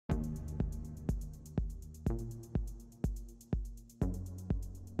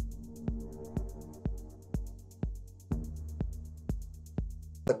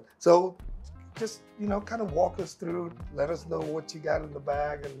So just, kind of walk us through, let us know what you got in the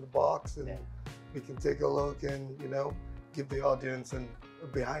bag and the box, and we can take a look and, give the audience and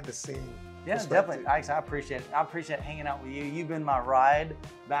behind the scene. Yeah, definitely. I appreciate it. I appreciate hanging out with you. You've been my ride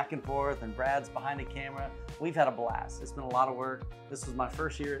back and forth, and Brad's behind the camera. We've had a blast. It's been a lot of work. This was my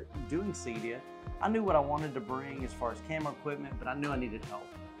first year doing CEDIA. I knew what I wanted to bring as far as camera equipment, but I knew I needed help.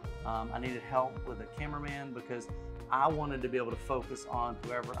 I needed help with a cameraman because I wanted to be able to focus on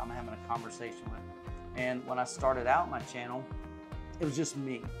whoever I'm having a conversation with. And when I started out my channel, it was just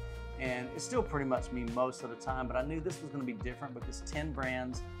me. And it's still pretty much me most of the time, but I knew this was gonna be different because 10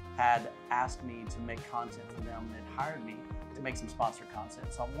 brands had asked me to make content for them and had hired me to make some sponsored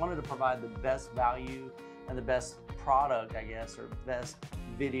content. So I wanted to provide the best value and the best product, I guess, or best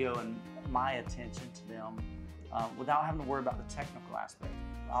video and my attention to them without having to worry about the technical aspect.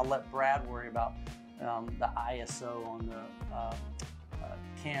 I'll let Brad worry about the ISO on the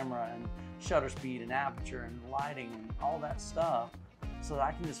camera and shutter speed and aperture and lighting and all that stuff, so that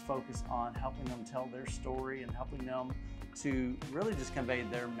I can just focus on helping them tell their story and helping them to really just convey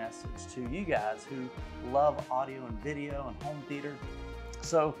their message to you guys who love audio and video and home theater.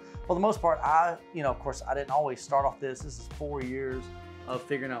 So for the most part, of course, I didn't always start off this. This is 4 years of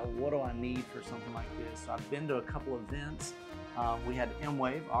figuring out what do I need for something like this. So I've been to a couple events. We had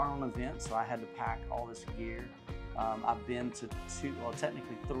M-Wave, our own event, so I had to pack all this gear. I've been to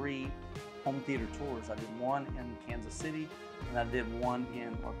technically 3 home theater tours. I did one in Kansas City, and I did one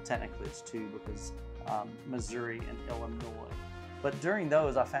in, well, technically it's 2 because Missouri and Illinois. But during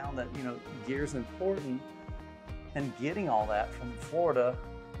those, I found that, gear's important, and getting all that from Florida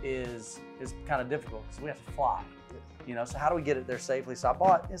is kind of difficult because we have to fly. So how do we get it there safely? So I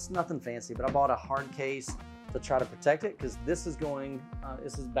bought, it's nothing fancy, but I bought a hard case to try to protect it because this is going,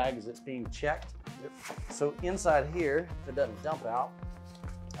 this is bag as it's being checked. So inside here, if it doesn't dump out,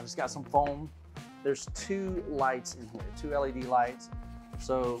 I've just got some foam. There's 2 lights in here, 2 LED lights.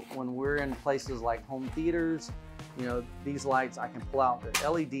 So when we're in places like home theaters, these lights I can pull out. They're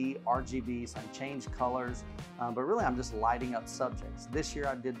LED, RGB, so I can change colors, but really I'm just lighting up subjects. This year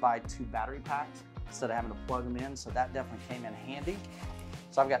I did buy 2 battery packs instead of having to plug them in, so that definitely came in handy.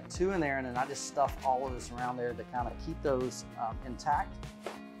 So I've got 2 in there, and then I just stuff all of this around there to kind of keep those intact.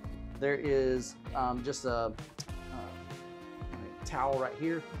 There is just a towel right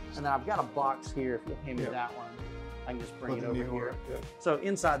here, and then I've got a box here. If you'll hand me that one, I can just bring it over here. So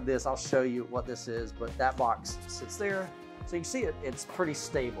inside this, I'll show you what this is, but that box sits there. So you can see it's pretty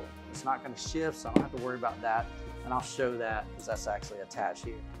stable. It's not going to shift, so I don't have to worry about that. And I'll show that because that's actually attached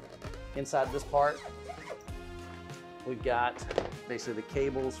here. Inside this part, we've got basically the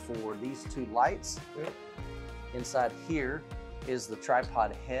cables for these 2 lights. Inside here is the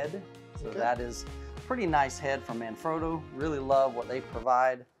tripod head. So that is a pretty nice head from Manfrotto. Really love what they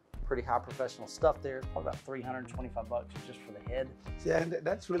provide. Pretty high professional stuff there. Probably about $325 just for the head. Yeah, and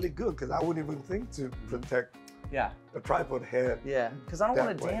that's really good because I wouldn't even think to protect the tripod head. Yeah, because I don't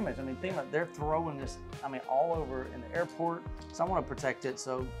want to damage. I mean, think about it, they're throwing this, all over in the airport. So I want to protect it.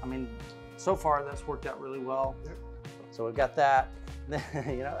 So, so far that's worked out really well. So we've got that.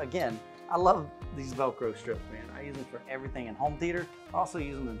 Again, I love these Velcro strips, man. I use them for everything in home theater. I also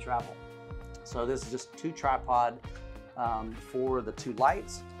use them in travel. So this is just 2 tripod for the 2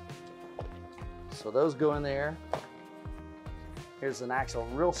 lights. So those go in there. Here's an actual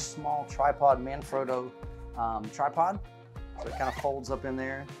real small tripod, Manfrotto tripod. So it kind of folds up in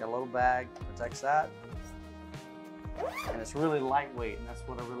there. Got a little bag, protects that. And it's really lightweight, and that's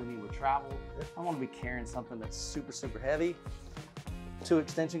what I really need with travel. I want to be carrying something that's super, super heavy. 2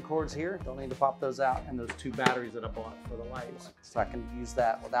 extension cords here, don't need to pop those out, and those 2 batteries that I bought for the lights. So I can use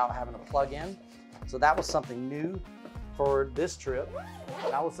that without having to plug in. So that was something new for this trip.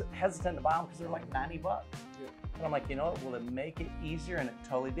 And I was hesitant to buy them because they're like $90. And I'm like, what, will it make it easier? And it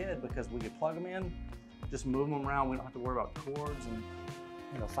totally did, because we could plug them in, just move them around. We don't have to worry about cords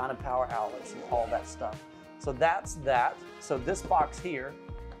and finding power outlets and all that stuff. So that's that. So this box here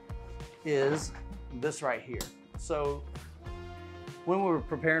is this right here. So when we were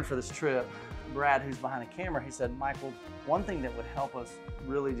preparing for this trip, Brad, who's behind the camera, he said, Michael, one thing that would help us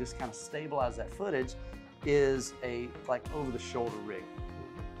really just kind of stabilize that footage is a over-the-shoulder rig.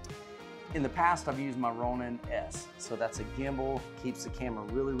 In the past, I've used my Ronin S. So that's a gimbal, keeps the camera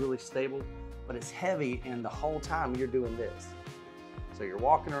really, really stable, but it's heavy, and the whole time you're doing this. So you're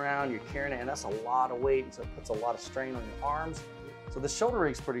walking around, you're carrying it, and that's a lot of weight, and so it puts a lot of strain on your arms. So the shoulder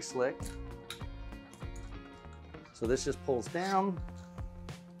rig's pretty slick. So this just pulls down.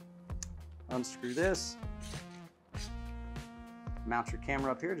 unscrew this, mount your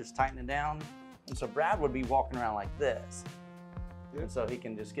camera up here, just tighten it down. And so Brad would be walking around like this. Yep. And so he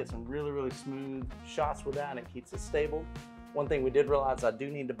can just get some really, really smooth shots with that, and it keeps it stable. One thing we did realize, I do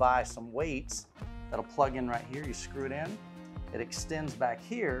need to buy some weights that'll plug in right here. You screw it in, it extends back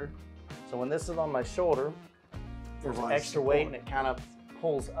here. So when this is on my shoulder, there's an extra weight and it kind of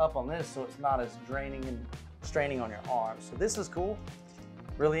pulls up on this, so it's not as draining and straining on your arms. So this is cool,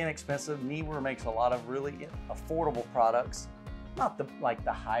 really inexpensive. Neewer makes a lot of really affordable products. Not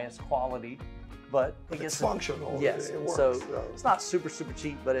the highest quality, but it's functional. Yes, it works, so it's not super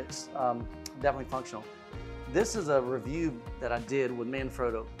cheap, but it's definitely functional. This is a review that I did with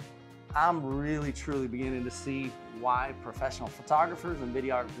Manfrotto. I'm really truly beginning to see why professional photographers and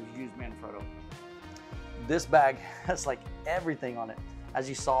videographers use Manfrotto. This bag has like everything on it. As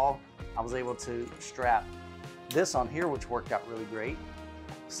you saw, I was able to strap this on here, which worked out really great.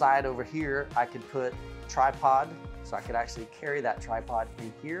 Side over here, I could put tripod, so I could actually carry that tripod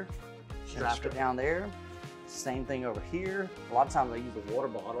in here, strap it down there. Same thing over here. A lot of times I use a water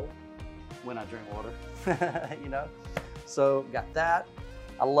bottle when I drink water, you know? So got that.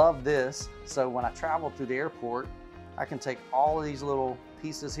 I love this. So when I travel through the airport, I can take all of these little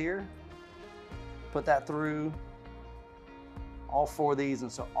pieces here, put that through all 4 of these,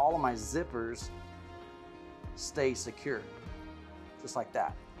 and so all of my zippers stay secure, just like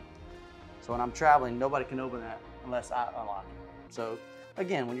that. So when I'm traveling, nobody can open that unless I unlock it. So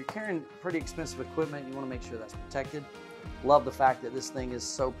again, when you're carrying pretty expensive equipment, you want to make sure that's protected. Love the fact that this thing is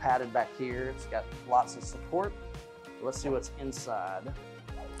so padded back here. It's got lots of support. Let's see what's inside.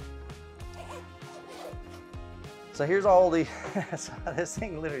 So here's all the, so this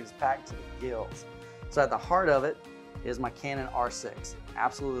thing literally is packed to the gills. So at the heart of it is my Canon R6.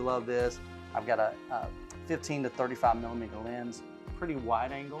 Absolutely love this. I've got a 15 to 35 millimeter lens, pretty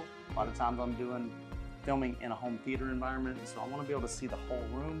wide angle. A lot of times I'm filming in a home theater environment, so I want to be able to see the whole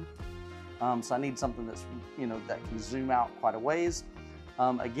room. So I need something that's, you know, that can zoom out quite a ways.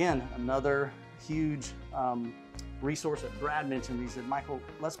 Again, another huge resource that Brad mentioned. He said, Michael,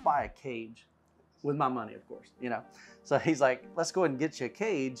 let's buy a cage with my money, of course, you know. So he's like, let's go ahead and get you a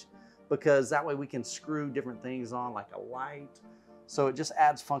cage, because that way we can screw different things on, like a light. So it just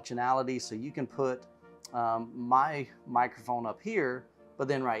adds functionality. So you can put my microphone up here, but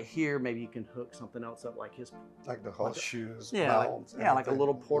then right here, maybe you can hook something else up, like the whole shoes, yeah, mounts, like a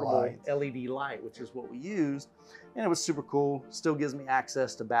little portable LED light, which is what we used. And it was super cool. Still gives me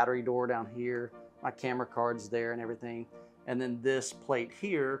access to battery door down here, my camera card's there and everything. And then this plate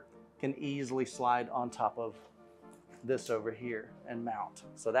here can easily slide on top of this over here and mount.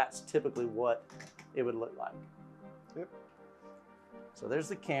 So that's typically what it would look like. Yep. So there's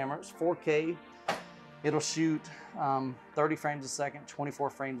the camera, it's 4K. It'll shoot 30 frames a second,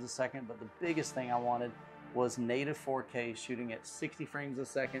 24 frames a second, but the biggest thing I wanted was native 4K shooting at 60 frames a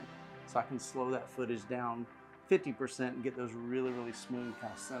second, so I can slow that footage down 50% and get those really, really smooth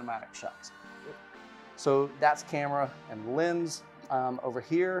kind of cinematic shots. Yep. So that's camera and lens. Over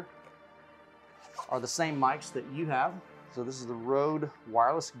here are the same mics that you have. So this is the Rode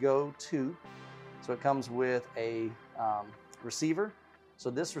Wireless Go 2. So it comes with a receiver. So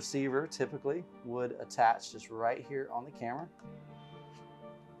this receiver typically would attach just right here on the camera.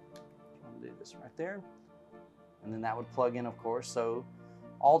 I'm gonna do this right there. And then that would plug in, of course. So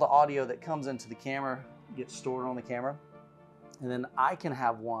all the audio that comes into the camera gets stored on the camera. And then I can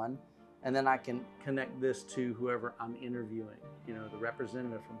have one, and then I can connect this to whoever I'm interviewing. You know, the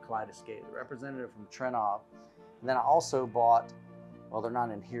representative from Kaleidoscape, the representative from Trenov. And then I also bought, well, they're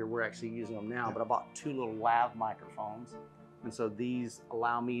not in here, we're actually using them now, but I bought 2 little lav microphones. And so these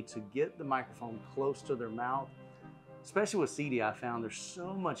allow me to get the microphone close to their mouth. Especially with CEDIA, I found there's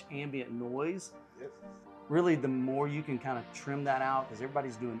so much ambient noise. Yep. Really, the more you can kind of trim that out, because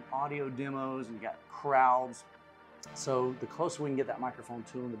everybody's doing audio demos and you got crowds. So the closer we can get that microphone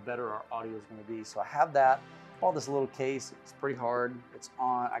to them, the better our audio is going to be. So I have that, bought this little case. It's pretty hard. It's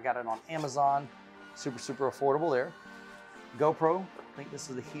on, I got it on Amazon. Super, super affordable there. GoPro, I think this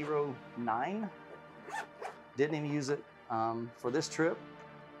is the Hero 9. Didn't even use it for this trip.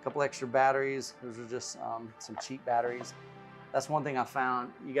 A couple extra batteries. Those are just some cheap batteries. That's one thing I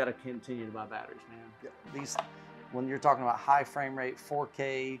found. You got to continue to buy batteries, man. Yep. These, when you're talking about high frame rate,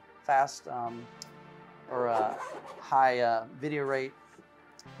 4K, fast, or high video rate,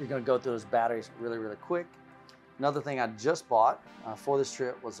 you're going to go through those batteries really, really quick. Another thing I just bought for this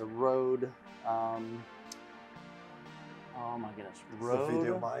trip was a Rode. Oh my goodness,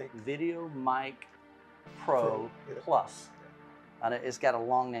 Rode Video Mic Pro Plus. And it's got a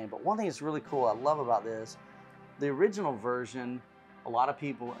long name, but one thing that's really cool I love about this, the original version a lot of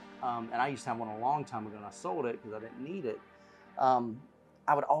people, and I used to have one a long time ago and I sold it because I didn't need it.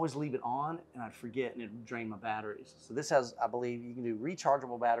 I would always leave it on and I'd forget and it'd drain my batteries. So this has, I believe you can do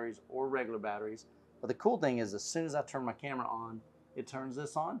rechargeable batteries or regular batteries. But the cool thing is as soon as I turn my camera on, it turns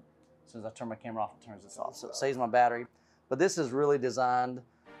this on. As soon as I turn my camera off, it turns this off. So it saves my battery. But this is really designed,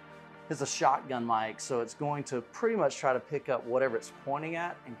 it's a shotgun mic. So it's going to pretty much try to pick up whatever it's pointing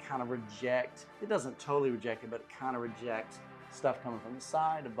at and kind of reject. It doesn't totally reject it, but it kind of rejects stuff coming from the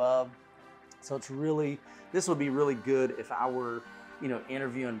side, above. So it's really, this would be really good if I were, you know,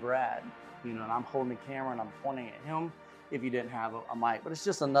 interviewing Brad, you know, and I'm holding the camera and I'm pointing at him if you didn't have a mic. But it's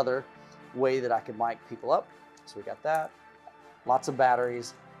just another way that I could mic people up. So we got that. Lots of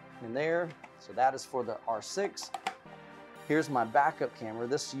batteries in there. So that is for the R6. Here's my backup camera.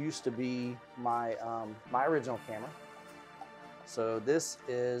 This used to be my, my original camera. So this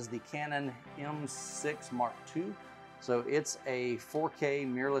is the Canon M6 Mark II. So it's a 4K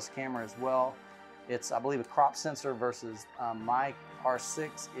mirrorless camera as well. It's, I believe, a crop sensor versus my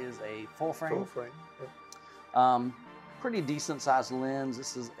R6 is a full frame. Full frame. Yep. Pretty decent sized lens.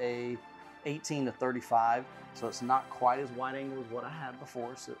 This is a 18 to 35, so it's not quite as wide angle as what I had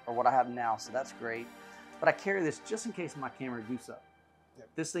before, or what I have now. So that's great. But I carry this just in case my camera goofs up. Yep.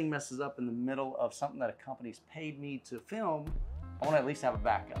 This thing messes up in the middle of something that a company's paid me to film. I want to at least have a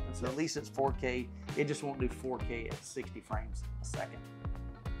backup. And so at least it's 4K. It just won't do 4K at 60 frames a second.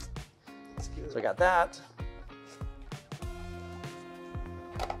 So I got that.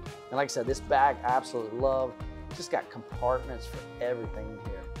 And like I said, this bag I absolutely love. Just got compartments for everything in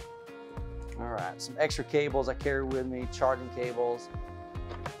here. All right, some extra cables I carry with me, charging cables,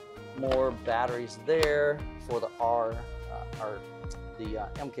 more batteries there for the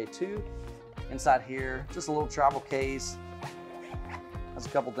MK2. Inside here, just a little travel case. That's a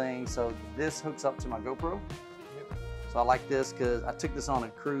couple things. So this hooks up to my GoPro. So I like this because I took this on a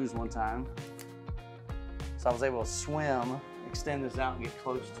cruise one time. So I was able to swim, extend this out and get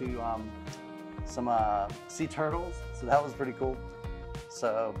close to some sea turtles. So that was pretty cool.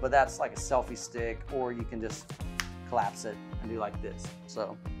 So, but that's like a selfie stick, or you can just collapse it and do like this.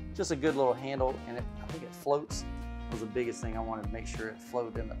 So just a good little handle, and I think it floats. Was the biggest thing. I wanted to make sure it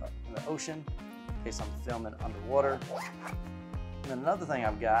floated in the ocean in case I'm filming underwater. And then another thing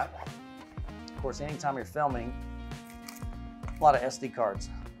I've got, of course, anytime you're filming, a lot of SD cards.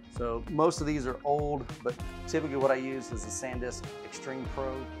 So most of these are old, but typically what I use is the SanDisk Extreme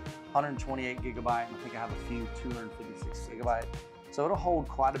Pro, 128 gigabyte, and I think I have a few 256 gigabyte. So it'll hold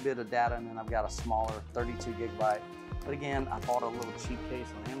quite a bit of data, and then I've got a smaller 32 gigabyte. But again, I bought a little cheap case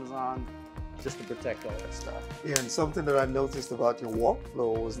on Amazon just to protect all that stuff. Yeah, and something that I noticed about your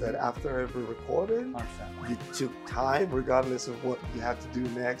workflow was that after every recording, 100%. you took time, regardless of what you had to do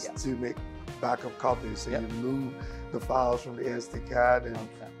next, to make backup copies. So you move the files from the SD card and 100%.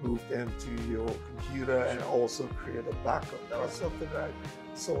 move them to your computer and also create a backup. That was something that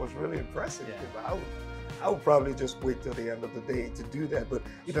I saw was really impressive. Yeah. I would probably just wait till the end of the day to do that, but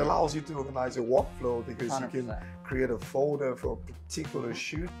it allows you to organize your workflow because 100%. you can create a folder for a particular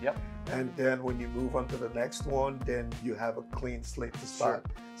shoot. Yep. And then when you move on to the next one, then you have a clean slate to start.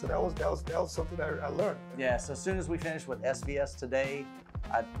 So that was something I learned. Yeah, so as soon as we finished with SVS today,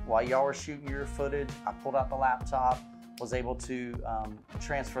 while y'all were shooting your footage, I pulled out the laptop, was able to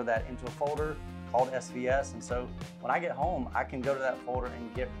transfer that into a folder called SVS. And so when I get home, I can go to that folder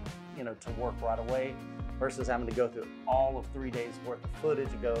and get, you know, to work right away versus having to go through all of 3 days worth of footage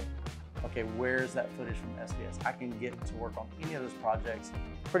and go, okay, where's that footage from SVS? I can get to work on any of those projects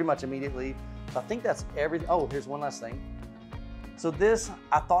pretty much immediately. So I think that's everything. Oh, here's one last thing. So this,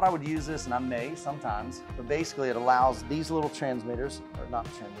 I thought I would use this, and I may sometimes, but basically it allows these little transmitters, or not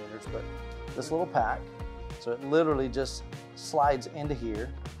transmitters, but this little pack. So it literally just slides into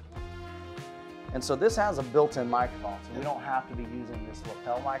here. And so this has a built-in microphone, so we don't have to be using this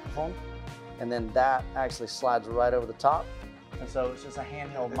lapel microphone. And then that actually slides right over the top. And so it's just a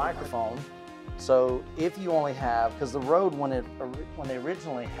handheld microphone. So if you only have, because the Rode, when they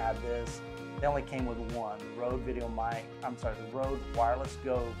originally had this, they only came with one. The Rode the Rode Wireless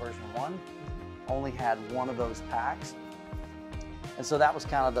Go version 1 only had one of those packs. And so that was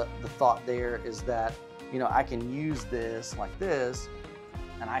kind of the thought there, is that, you know, I can use this like this,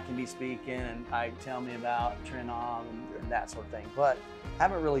 and I can be speaking and tell me about Trinom and that sort of thing. But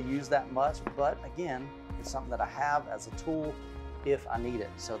haven't really used that much, but again, it's something that I have as a tool if I need it.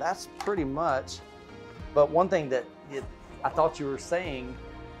 So that's pretty much, but one thing that I thought you were saying,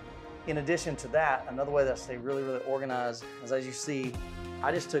 in addition to that, another way that I stay really, really organized is, as you see,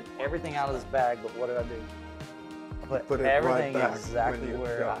 I just took everything out of this bag, but what did I do? I put everything right back exactly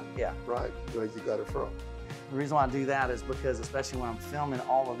where right where you got it from. The reason why I do that is because, especially when I'm filming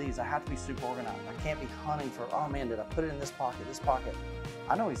all of these, I have to be super organized. I can't be hunting for, oh man, did I put it in this pocket, this pocket?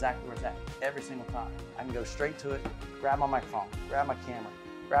 I know exactly where it's at every single time. I can go straight to it, grab my microphone, grab my camera,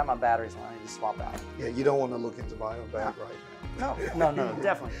 grab my batteries when I need to swap out. Yeah, you don't want to look into my own bag right now. No,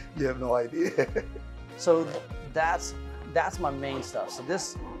 definitely. You have no idea. So that's my main stuff. So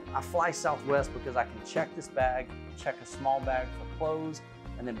this, I fly Southwest because I can check this bag, check a small bag for clothes,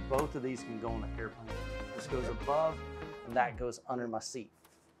 and then both of these can go in the airplane. This goes above, and that goes under my seat.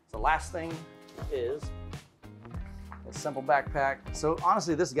 The last thing is a simple backpack. So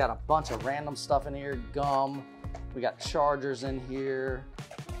honestly, this has got a bunch of random stuff in here, gum. We got chargers in here.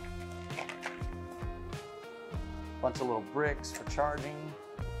 Bunch of little bricks for charging.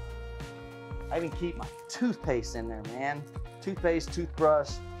 I even keep my toothpaste in there, man. Toothpaste,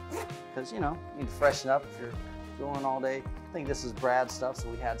 toothbrush, because you know, you need to freshen up if you're going all day. I think this is Brad's stuff, so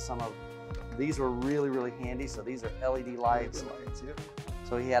we had some of, these were really, really handy. So these are LED lights. Yeah.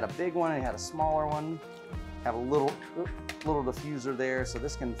 So he had a big one and he had a smaller one. Have a little diffuser there, so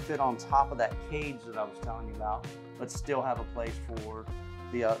this can fit on top of that cage that I was telling you about, but still have a place for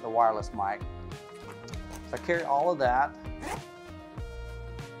the wireless mic. So I carry all of that.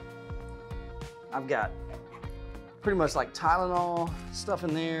 I've got pretty much like Tylenol stuff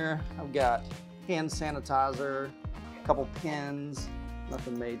in there. I've got hand sanitizer, a couple pens,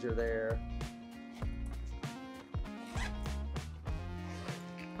 nothing major there.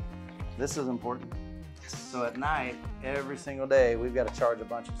 This is important. So at night, every single day, we've got to charge a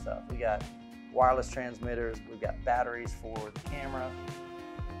bunch of stuff. We got wireless transmitters, we've got batteries for the camera.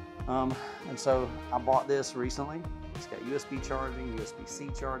 And so I bought this recently. It's got USB charging, USB-C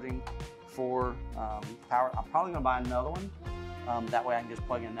charging for power. I'm probably gonna buy another one. That way I can just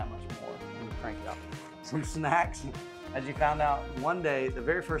plug in that much more and crank it up. Some snacks. As you found out one day, the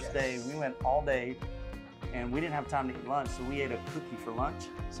very first day, we went all day and we didn't have time to eat lunch, so we ate a cookie for lunch.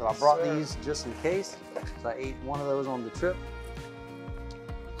 So I brought these just in case. So I ate one of those on the trip.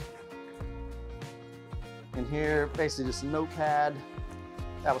 And here, basically just a notepad.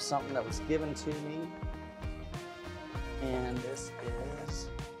 That was something that was given to me. And this is,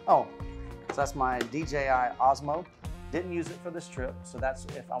 oh, so that's my DJI Osmo. Didn't use it for this trip, so that's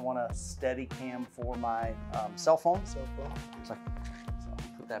if I want a steady cam for my cell phone. So I'll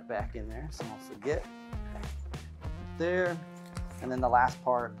put that back in there so I don't forget. There. And then the last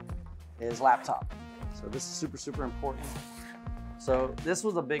part is laptop. So this is super, super important. So this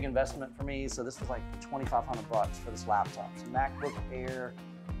was a big investment for me. So this was like $2,500 for this laptop. It's a MacBook Air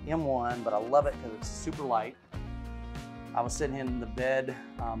M1, but I love it because it's super light. I was sitting in the bed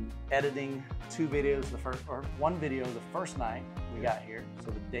editing one video the first night we got here. So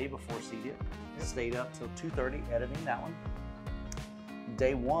the day before CEDIA, stayed up till 2:30 editing that one.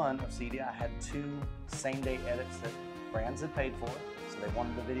 Day one of CEDIA, I had 2 same-day edits that brands had paid for, so they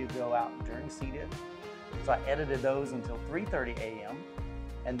wanted the video to go out during CEDIA. So I edited those until 3:30 a.m.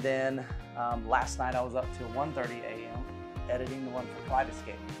 And then last night I was up till 1:30 a.m. editing the one for Flight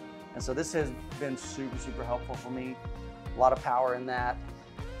Escape. And so this has been super, super helpful for me. A lot of power in that.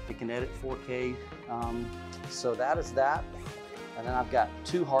 It can edit 4K. So that is that. And then I've got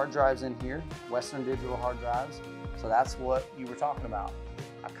 2 hard drives in here, Western Digital hard drives. So that's what you were talking about.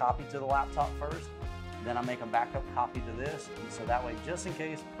 I copy to the laptop first, then I make a backup copy to this. And so that way, just in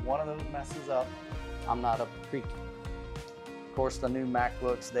case one of those messes up, I'm not a creaky. Of course, the new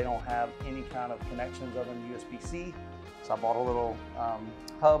MacBooks, they don't have any kind of connections other than USB-C. So I bought a little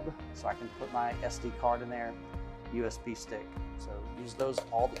hub so I can put my SD card in there, USB stick. So use those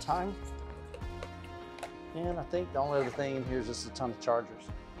all the time. And I think the only other thing in here is just a ton of chargers.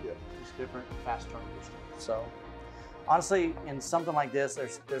 Yeah. Just different fast chargers. So honestly, in something like this,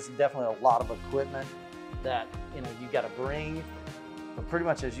 there's definitely a lot of equipment that you got to bring. But pretty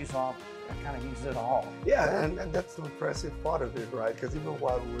much as you saw, I kind of used it all. Yeah, and that's the impressive part of it, right? Because even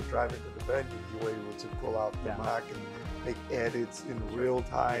while we were driving to the venue, you were able to pull out the Mac and make edits in real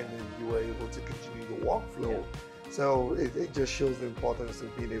time, and you were able to continue the workflow. Yeah. So it just shows the importance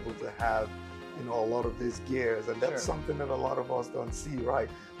of being able to have a lot of these gears, and that's something that a lot of us don't see, right?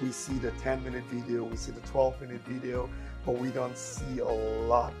 We see the 10-minute video, we see the 12-minute video, but we don't see a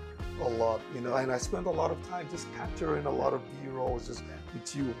lot, and I spent a lot of time just capturing a lot of B-rolls just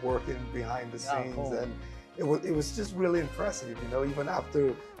with you working behind the scenes. Cool. And it was just really impressive, even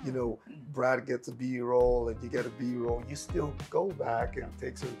after, Brad gets a B-roll and you get a B-roll, you still go back and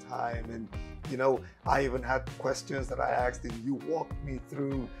take some time. And, I even had questions that I asked and you walked me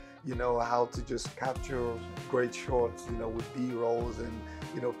through, how to just capture great shots, with B-rolls and,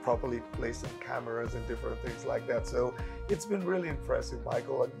 properly placing cameras and different things like that. So it's been really impressive,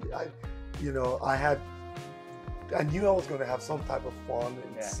 Michael. I had I knew I was going to have some type of fun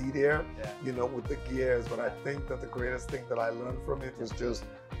and see there, you know, with the gears. But I think that the greatest thing that I learned from it was just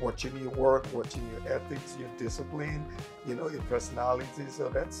watching you work, watching your ethics, your discipline, you know, your personality. So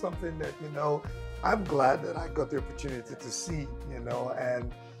that's something that, you know, I'm glad that I got the opportunity to see, you know,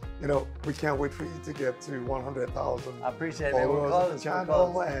 and, you know, we can't wait for you to get to 100,000 I appreciate it. followers on the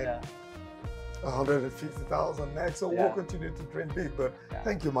channel close. and 150,000 next. So we'll continue to dream big. But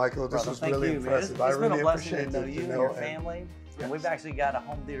thank you, Michael. This was really impressive. It's been really a blessing appreciate to know it, you and your family. And we've actually got a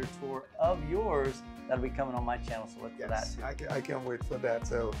home theater tour of yours that'll be coming on my channel. So look for that too. I can't wait for that.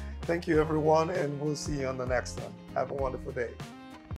 So thank you, everyone, and we'll see you on the next one. Have a wonderful day.